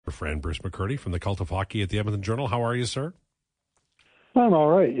friend, Bruce McCurdy from the Cult of Hockey at the Edmonton Journal. How are you, sir? I'm all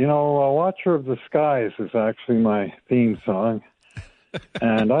right. Watcher of the Skies is actually my theme song.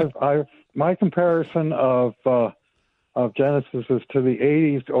 And my comparison of Genesis is to the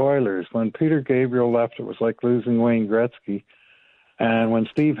 80s Oilers. When Peter Gabriel left, it was like losing Wayne Gretzky. And when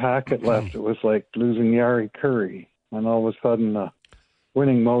Steve Hackett left, it was like losing Yari Curry. And all of a sudden,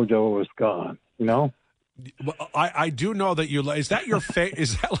 winning mojo was gone, Well, I do know that you. Is that your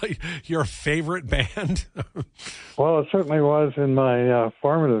is that like your favorite band? Well, it certainly was in my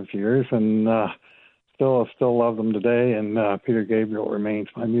formative years, and still love them today. And Peter Gabriel remains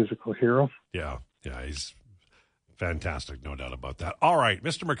my musical hero. Yeah, he's fantastic, no doubt about that. All right,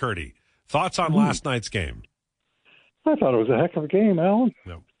 Mr. McCurdy, thoughts on last night's game? I thought it was a heck of a game, Alan.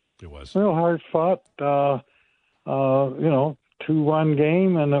 No, it was real hard fought. 2-1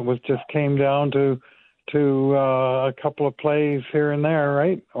 game, and it was just came down to a couple of plays here and there,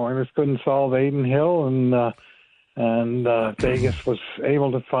 right? Oilers couldn't solve Aiden Hill, and Vegas was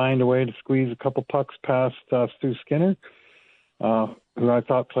able to find a way to squeeze a couple pucks past Stu Skinner, who I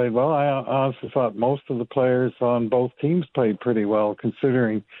thought played well. I honestly thought most of the players on both teams played pretty well,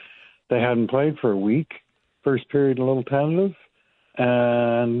 considering they hadn't played for a week. First period a little tentative,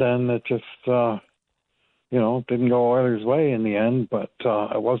 and then it just didn't go Oilers' way in the end, but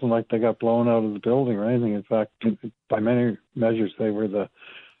it wasn't like they got blown out of the building or anything. In fact, by many measures, they were the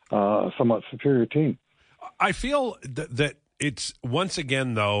somewhat superior team. I feel that it's, once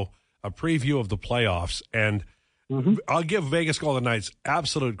again, though, a preview of the playoffs, and I'll give Vegas Golden Knights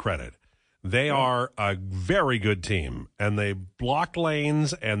absolute credit. They are a very good team, and they block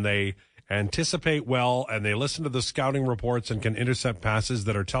lanes, and they anticipate well, and they listen to the scouting reports and can intercept passes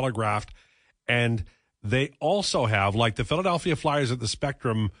that are telegraphed, and they also have, like the Philadelphia Flyers at the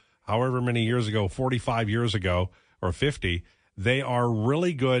Spectrum, however many years ago, 45 years ago or 50, they are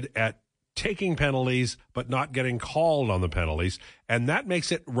really good at taking penalties but not getting called on the penalties, and that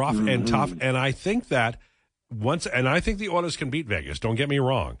makes it rough and tough. And I think that I think the Oilers can beat Vegas, don't get me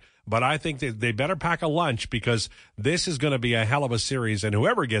wrong, but I think that they better pack a lunch, because this is going to be a hell of a series, and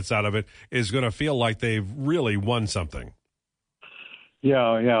whoever gets out of it is going to feel like they've really won something.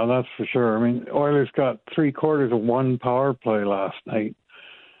 Yeah, that's for sure. I mean, Oilers got 3/4 of one power play last night,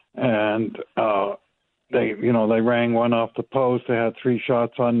 and they rang one off the post. They had 3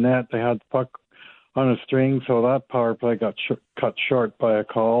 shots on net. They had the puck on a string, so that power play got cut short by a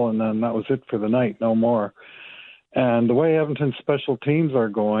call, and then that was it for the night, no more. And the way Edmonton's special teams are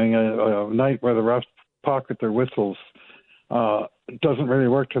going, a night where the refs pocket their whistles doesn't really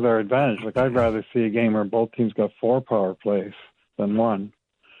work to their advantage. Like, I'd rather see a game where both teams got 4 power plays than one,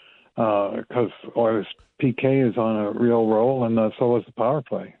 because Oilers PK is on a real roll, and so is the power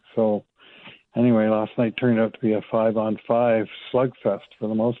play. So anyway, last night turned out to be a 5-on-5 slugfest for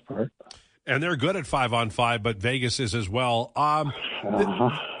the most part. And they're good at 5-on-5, but Vegas is as well.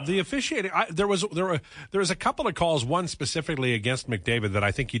 The officiating, there was a couple of calls, one specifically against McDavid that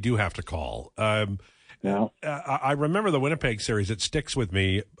I think you do have to call. I remember the Winnipeg series. It sticks with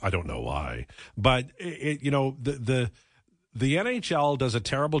me. I don't know why, but the NHL does a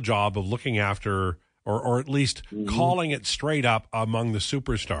terrible job of looking after, or at least calling it straight up among the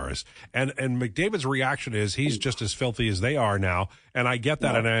superstars. And McDavid's reaction is he's just as filthy as they are now, and I get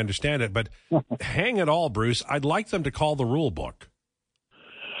that and I understand it. But hang it all, Bruce, I'd like them to call the rule book.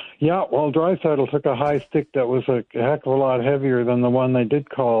 Yeah, well, Draisaitl took a high stick that was a heck of a lot heavier than the one they did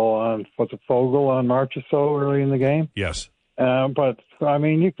call on, was it Fogle on March or so early in the game? Yes. But, I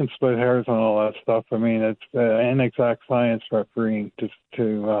mean, you can split hairs on all that stuff. I mean, it's inexact science refereeing, to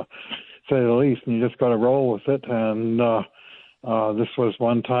say the least, and you just got to roll with it. And this was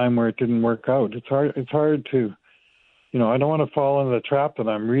one time where it didn't work out. It's hard to, I don't want to fall into the trap that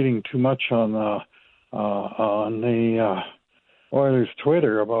I'm reading too much on the Oilers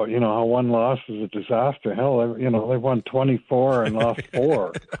Twitter about, how one loss is a disaster. Hell, they've won 24 and lost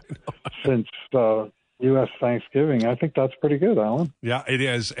 4 since U.S. Thanksgiving. I think that's pretty good, Alan. Yeah, it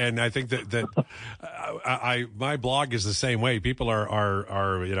is, and I think that my blog is the same way. People are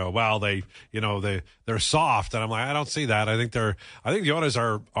they're soft, and I'm like, I don't see that. I think the Oilers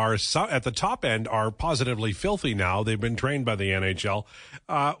are at the top end are positively filthy now. They've been trained by the NHL.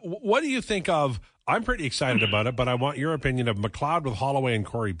 What do you think of? I'm pretty excited about it, but I want your opinion of McLeod with Holloway and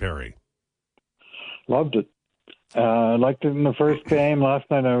Corey Perry. Loved it. Liked it in the first game. Last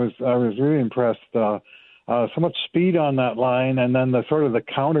night I was really impressed. So much speed on that line, and then the sort of the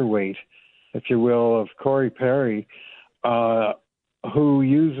counterweight, if you will, of Corey Perry, who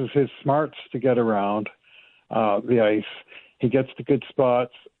uses his smarts to get around the ice. He gets to good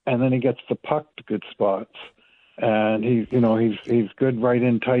spots, and then he gets the puck to good spots. and he's good right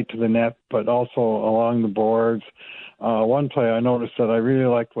in tight to the net, but also along the boards. One play I noticed that I really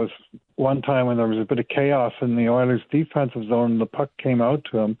liked was one time when there was a bit of chaos in the Oilers' defensive zone, and the puck came out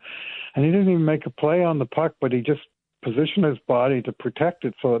to him, and he didn't even make a play on the puck, but he just positioned his body to protect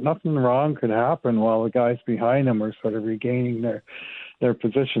it so that nothing wrong could happen while the guys behind him were sort of regaining their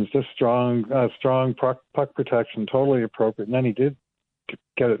positions. Just strong puck protection, totally appropriate. And then he did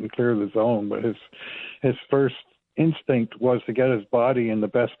get it and clear the zone, but his first instinct was to get his body in the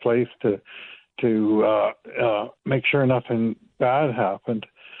best place to make sure nothing bad happened.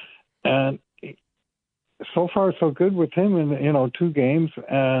 And so far so good with him in 2 games.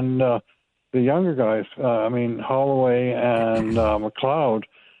 And the younger guys, Holloway and McLeod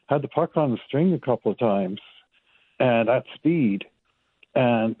had the puck on the string a couple of times, and at speed.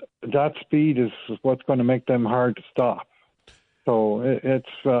 And that speed is what's going to make them hard to stop. So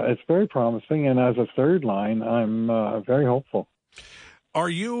it's very promising, and as a third line, I'm very hopeful. Are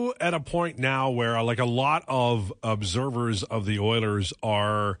you at a point now where, like, a lot of observers of the Oilers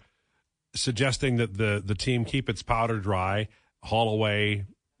are suggesting that the team keep its powder dry? Holloway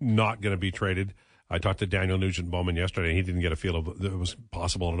not going to be traded. I talked to Daniel Nugent-Bowman yesterday. He didn't get a feel of that it was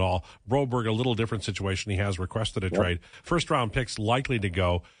possible at all. Broberg, a little different situation. He has requested a trade. First-round picks likely to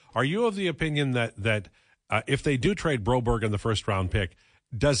go. Are you of the opinion that if they do trade Broberg in the first-round pick,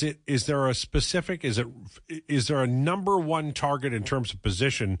 is there a number one target in terms of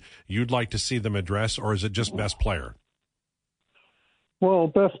position you'd like to see them address, or is it just best player? Well,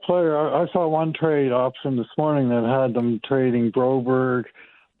 best player, I saw one trade option this morning that had them trading Broberg,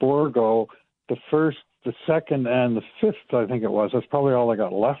 Borgo, the first, the second, and the fifth, I think it was. That's probably all I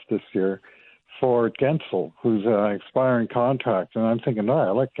got left this year for Gensel, who's an expiring contract. And I'm thinking, I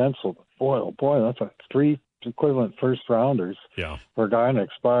like Gensel. But boy, that's 3 equivalent first rounders for a guy in an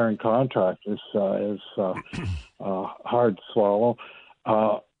expiring contract is hard to swallow.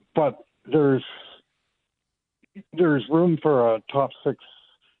 But there's room for a top 6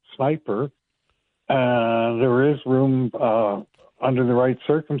 sniper, and there is room under the right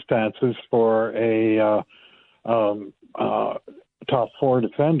circumstances for a top 4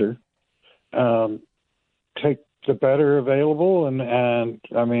 defender. Take the better available, and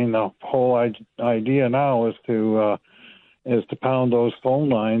the whole idea now is to pound those phone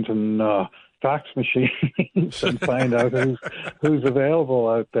lines and fax machines and find out who's available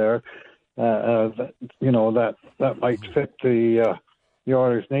out there. That might fit the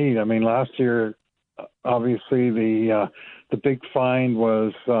Oilers' need. I mean, last year, obviously the big find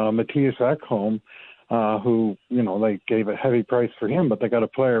was Matthias Ekholm, who, they gave a heavy price for him, but they got a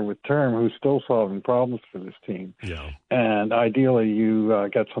player with term who's still solving problems for this team. Yeah. And ideally you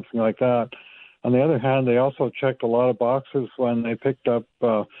get something like that. On the other hand, they also checked a lot of boxes when they picked up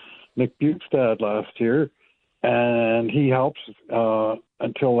Nick Bukestad last year, and he helps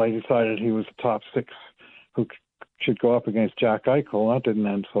until they decided he was a top 6 who should go up against Jack Eichel. That didn't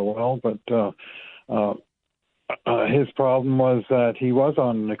end so well, but his problem was that he was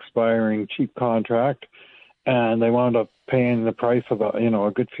on an expiring cheap contract, and they wound up paying the price of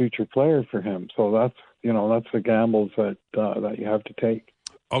a good future player for him. So that's the gambles that you have to take.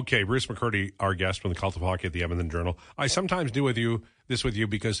 Okay, Bruce McCurdy, our guest from the Cult of Hockey at the Edmonton Journal. I sometimes do this with you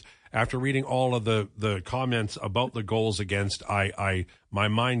because after reading all of the comments about the goals against, my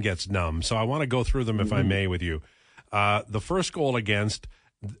mind gets numb. So I want to go through them if I may with you. The first goal against,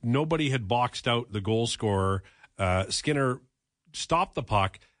 nobody had boxed out the goal scorer. Skinner stopped the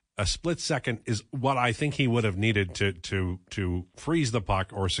puck. A split second is what I think he would have needed to freeze the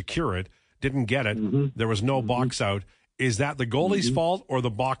puck or secure it. Didn't get it. There was no box out. Is that the goalie's fault or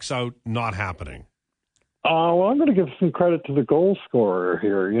the box out not happening? Well, I'm going to give some credit to the goal scorer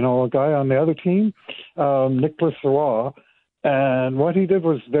here. A guy on the other team, Nicholas Roy, and what he did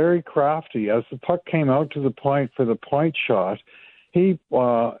was very crafty. As the puck came out to the point for the point shot, he, if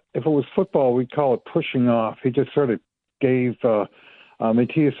it was football, we'd call it pushing off. He just sort of gave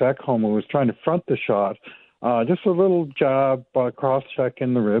Matthias Ekholm, who was trying to front the shot, just a little jab, cross-check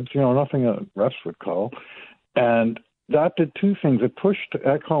in the ribs, nothing a refs would call. And that did 2 things. It pushed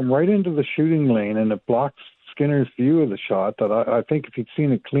Ekholm right into the shooting lane, and it blocked Skinner's view of the shot that I think if he'd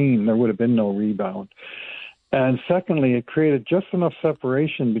seen it clean, there would have been no rebound. And secondly, it created just enough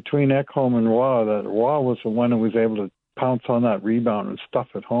separation between Ekholm and Roy that Roy was the one who was able to pounce on that rebound and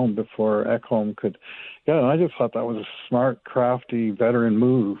stuff it home before Ekholm could get it. And I just thought that was a smart, crafty, veteran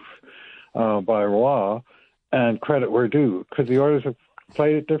move by Roy, and credit where due. Could the Oilers have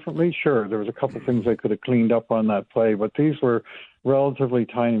played it differently? Sure, there was a couple of things they could have cleaned up on that play, but these were relatively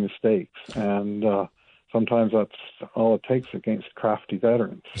tiny mistakes. And sometimes that's all it takes against crafty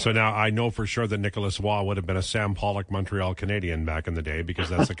veterans. So now I know for sure that Nicholas Waugh would have been a Sam Pollock Montreal Canadian back in the day, because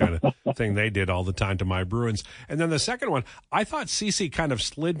that's the kind of thing they did all the time to my Bruins. And then the second one, I thought Cece kind of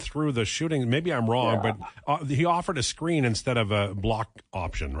slid through the shooting. Maybe I'm wrong, but he offered a screen instead of a block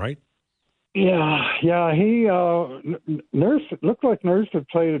option, right? Yeah. He Nurse looked like Nurse had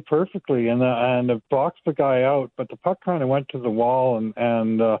played it perfectly, and boxed the guy out, but the puck kind of went to the wall,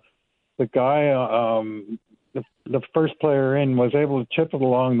 and the guy, the first player in, was able to chip it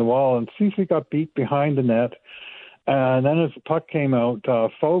along the wall, and Cece got beat behind the net. And then as the puck came out,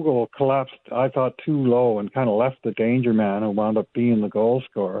 Fogle collapsed, I thought, too low and kind of left the danger man, who wound up being the goal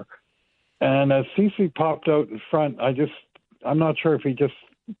scorer. And as Cece popped out in front, I'm not sure if he just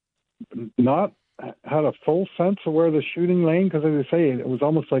not had a full sense of where the shooting lane, because as I say, it was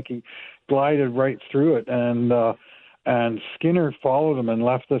almost like he glided right through it, and Skinner followed him and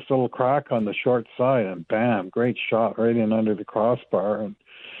left this little crack on the short side, and bam, great shot right in under the crossbar. And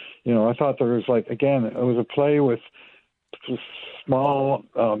I thought there was, again, it was a play with small,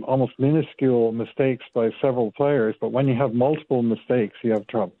 almost minuscule mistakes by several players, but when you have multiple mistakes, you have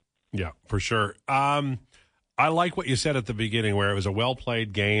trouble. Yeah, for sure. I like what you said at the beginning, where it was a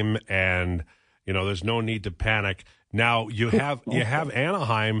well-played game, and there's no need to panic. Now you have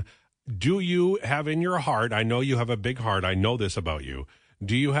Anaheim. Do you have in your heart? I know you have a big heart. I know this about you.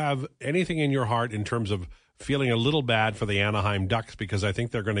 Do you have anything in your heart in terms of feeling a little bad for the Anaheim Ducks, because I think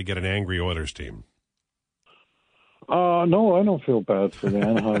they're going to get an angry Oilers team? No, I don't feel bad for the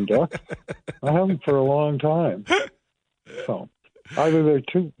Anaheim Ducks. I haven't for a long time. So either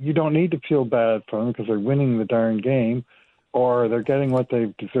you don't need to feel bad for them because they're winning the darn game, or they're getting what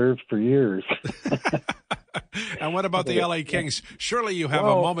they've deserved for years. And what about the LA Kings? Surely you have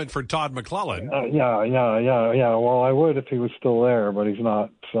a moment for Todd McClellan. Yeah. Well, I would if he was still there, but he's not.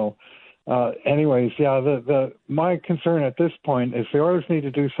 So, anyways, my concern at this point is the Oilers need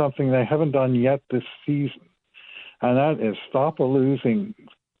to do something they haven't done yet this season, and that is stop a losing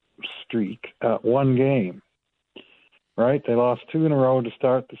streak at one game. Right? They lost 2 in a row to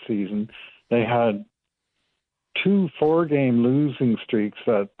start the season. They had 2 4-game losing streaks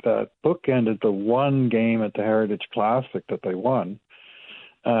that bookended the one game at the Heritage Classic that they won.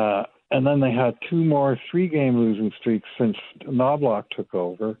 And then they had 2 more 3-game losing streaks since Knobloch took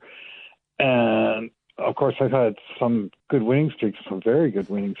over. And, of course, they've had some good winning streaks, some very good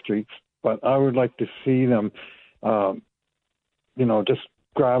winning streaks. But I would like to see them, just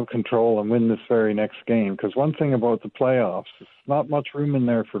grab control and win this very next game. Because one thing about the playoffs, there's not much room in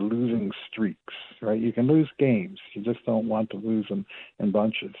there for losing streaks, right? You can lose games. You just don't want to lose them in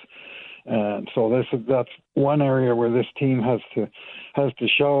bunches. And so that's one area where this team has to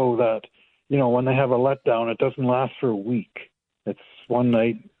show that, when they have a letdown, it doesn't last for a week. It's one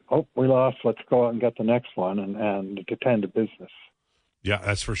night, we lost, let's go out and get the next one and attend to business. Yeah,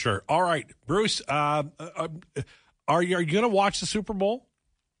 that's for sure. All right, Bruce, are you going to watch the Super Bowl?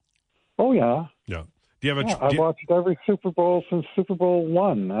 Oh, yeah. Yeah. Do you have I've watched every Super Bowl since Super Bowl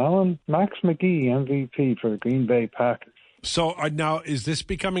I. Max McGee, MVP for the Green Bay Packers. So now, is this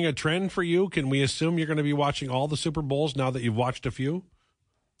becoming a trend for you? Can we assume you're going to be watching all the Super Bowls now that you've watched a few?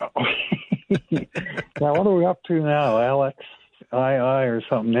 Now, what are we up to now, Alex? II or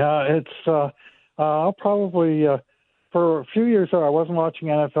something? Yeah, it's I'll probably for a few years there I wasn't watching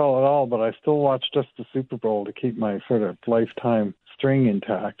NFL at all, but I still watch just the Super Bowl to keep my sort of lifetime string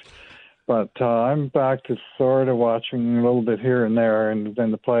intact. But I'm back to sort of watching a little bit here and there, and then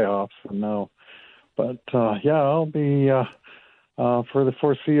the playoffs. And now, but I'll be for the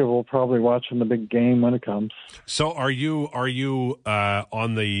foreseeable probably watching the big game when it comes. So, are you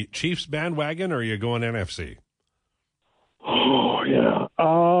on the Chiefs bandwagon, or are you going NFC? Oh yeah.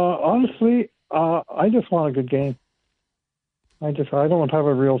 Honestly, I just want a good game. I don't have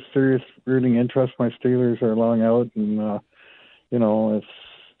a real serious rooting interest. My Steelers are long out, and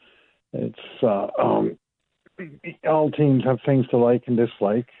it's all teams have things to like and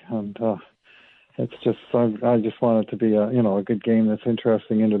dislike, and it's just I just want it to be a good game that's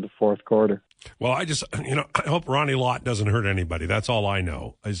interesting into the fourth quarter. Well, I just I hope Ronnie Lott doesn't hurt anybody. That's all I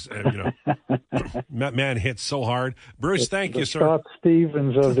know. That man hits so hard. Bruce, thank you, sir. Scott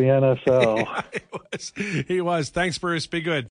Stevens of the NFL. He was. Thanks, Bruce. Be good.